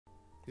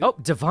Oh,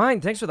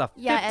 Divine, thanks for the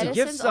 50 gift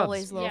Edison's subs.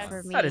 always low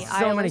for me. That is I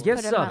so many always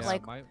gift put him at, subs.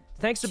 like,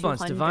 Thanks a bunch,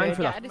 200. Divine,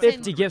 for the Edison-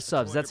 50 gift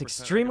subs. That's 200%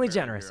 extremely I could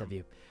generous hear of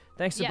you.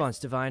 Thanks a Yes. bunch,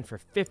 Divine, for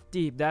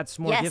 50. That's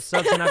more Yes. gift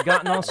subs than I've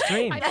gotten all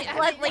stream.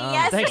 Leslie,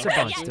 yes. Thanks a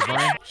bunch, Yes.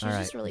 Divine. She's All right,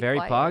 just really very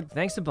quiet. pog.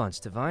 Thanks a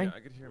bunch, Divine. Yeah, I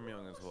could hear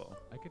Myung as well.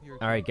 I could hear.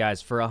 All right,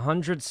 guys, for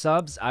 100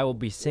 subs, I will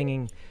be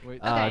singing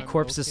Wait, Okay.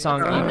 Corpse's okay.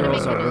 song I'm gonna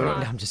E-Girls make Are it Ruined.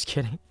 hot. I'm just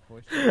kidding.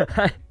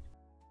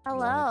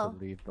 Hello.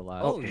 Leave the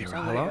last Oh, stream.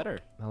 hello? Better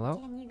Hello?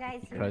 Can you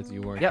guys hear Because me?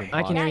 you weren't. Yep, in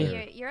I can box. hear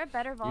Yeah, you. you're a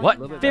better volume. What?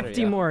 little now. bit better,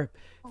 50 yeah. more,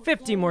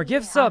 50 more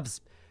gift Yeah. subs.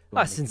 Go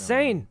on, That's make it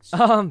insane.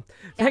 known.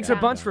 Thanks a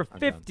Yeah. bunch for I'm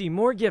done. 50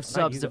 more gift I'm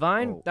not subs, using-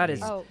 Divine. oh, That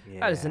is Oh,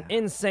 that is an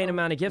insane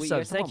amount of gift Wait, you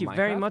subs. guys Thank you talking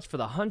very Minecraft? much for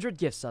the 100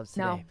 gift subs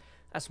No. today.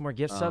 That's more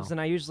gift Oh. subs than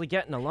I usually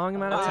get in a long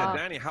amount of Oh, yeah, time.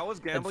 Danny, how was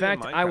In gambling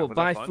fact, in I will Minecraft? Was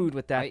buy that fun? food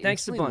with that. I Thanks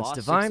a instantly bunch, lost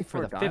Divine,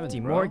 64 for the diamonds, 50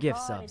 bro. more gift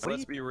God. subs.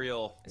 Let's be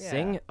real.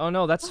 Sing? Oh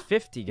no, that's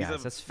 50, He's a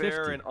guys. That's fair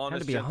 50. and Had to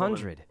honest be gentleman.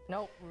 100.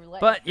 Nope.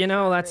 roulette But is you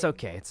know, that's rigged.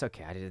 okay. It's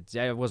okay.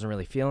 I wasn't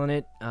really feeling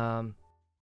it.